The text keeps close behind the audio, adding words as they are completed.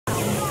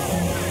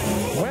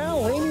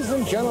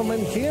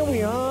gentlemen, here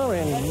we are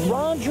in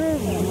Roger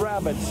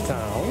Rabbit's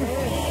town.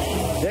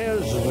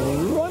 There's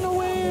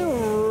Runaway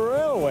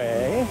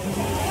Railway,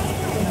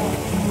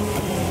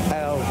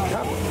 Al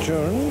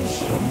Captune's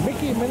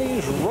Mickey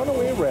Minnie's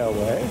Runaway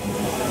Railway.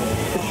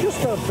 It's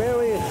just a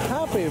very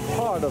happy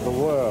part of the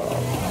world.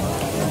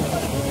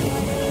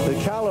 The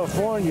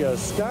California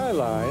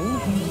skyline.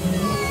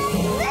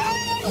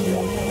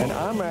 And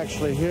I'm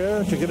actually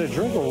here to get a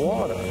drink of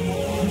water.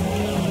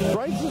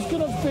 Bryce is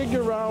going to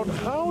figure out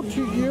how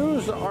to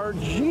use our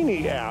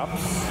Genie apps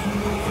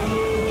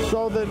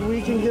so that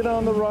we can get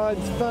on the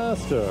rides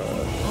faster.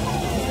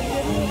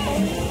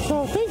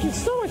 So thank you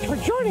so much for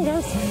joining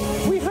us.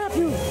 We hope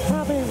you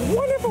have a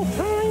wonderful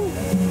time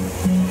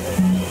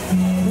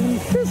in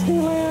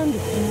Disneyland,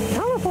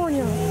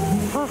 California.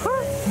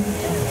 Ha-ha.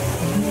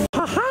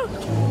 Ha-ha.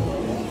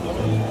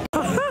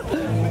 Ha-ha.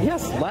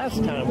 Yes,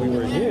 last time we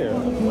were here,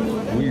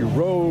 we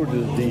rode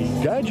the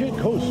Gadget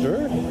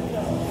Coaster.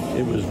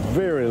 It was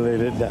very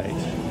late at night.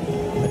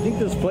 I think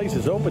this place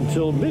is open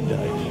till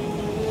midnight.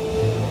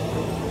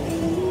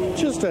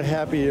 Just a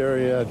happy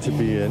area to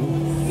be in.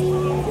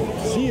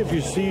 See if you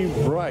see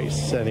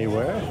Bryce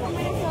anywhere.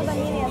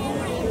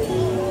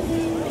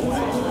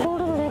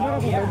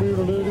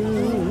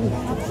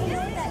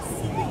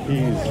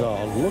 He's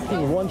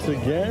looking once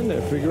again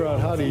to figure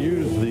out how to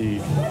use the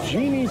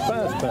Genie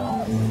Fast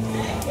Pass.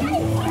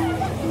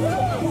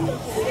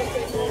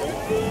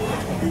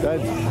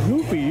 That's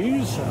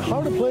Goofy's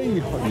How to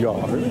Play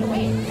Yard.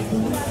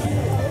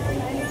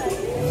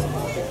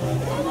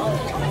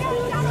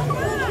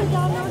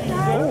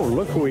 Oh,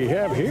 look who we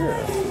have here.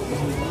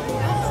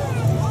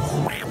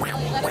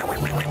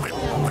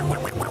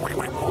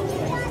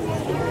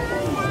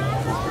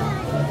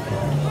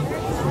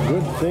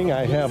 Good thing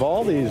I have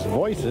all these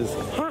voices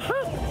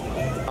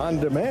on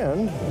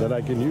demand that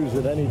I can use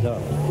at any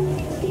time.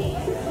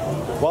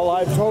 Well,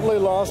 I've totally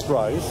lost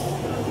Bryce.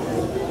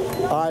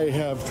 I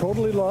have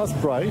totally lost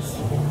Bryce.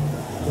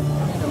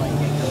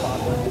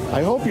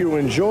 I hope you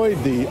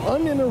enjoyed the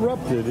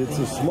uninterrupted It's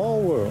a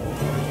Small World.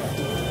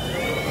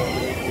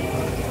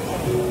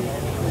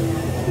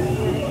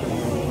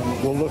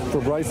 We'll look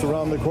for Bryce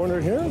around the corner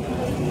here.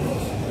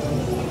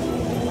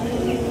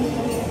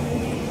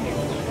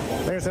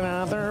 There's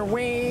another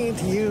way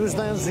to use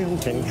the zoom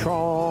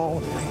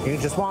control. You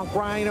just walk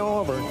right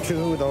over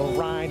to the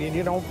right and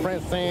you don't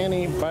press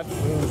any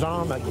buttons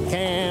on the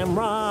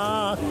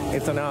camera.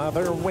 It's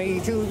another way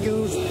to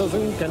use the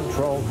zoom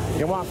control.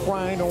 You walk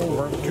right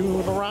over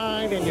to the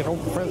right and you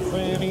don't press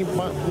any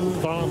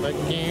buttons on the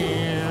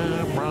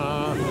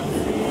camera.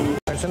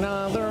 There's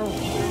another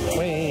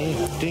way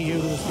to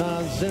use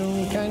the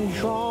zoom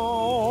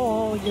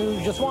control. You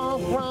just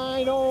walk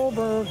right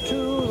over to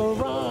the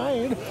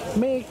right.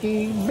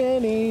 Mickey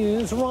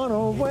Minnie's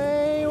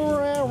Runaway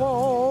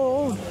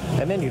Railroad.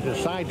 And then you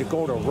decide to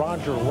go to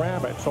Roger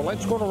Rabbit. So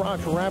let's go to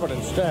Roger Rabbit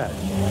instead.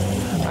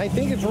 I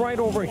think it's right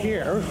over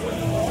here.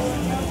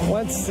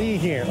 Let's see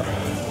here.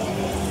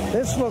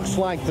 This looks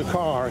like the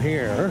car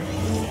here.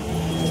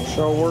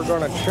 So we're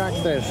going to check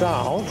this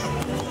out.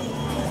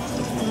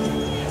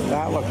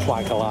 That looks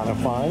like a lot of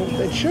fun.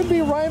 It should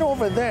be right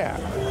over there.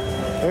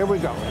 Here we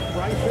go.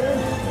 Right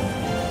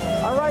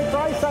there? All right,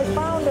 Bryce, I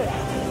found it.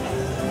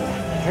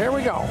 Here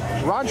we go.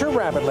 Roger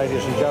Rabbit,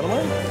 ladies and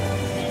gentlemen.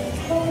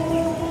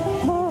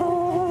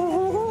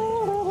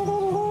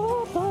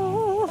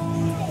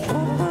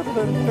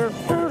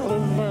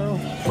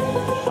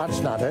 That's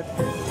not it.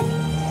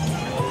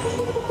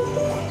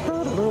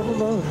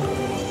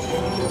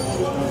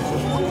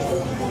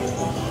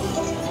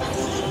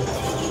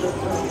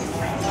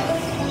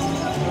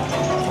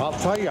 I'll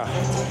tell you,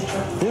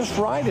 this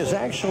ride is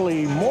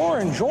actually more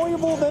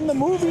enjoyable than the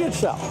movie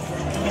itself.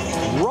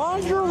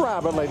 Roger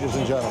Rabbit, ladies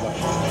and gentlemen.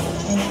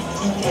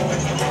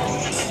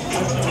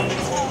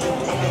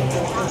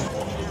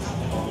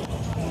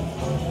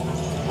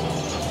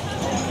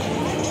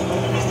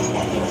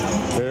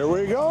 Here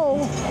we go.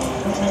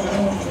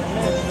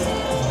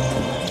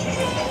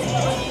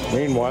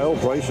 Meanwhile,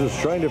 Bryce is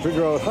trying to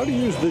figure out how to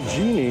use the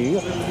Genie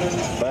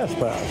Fast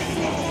Pass.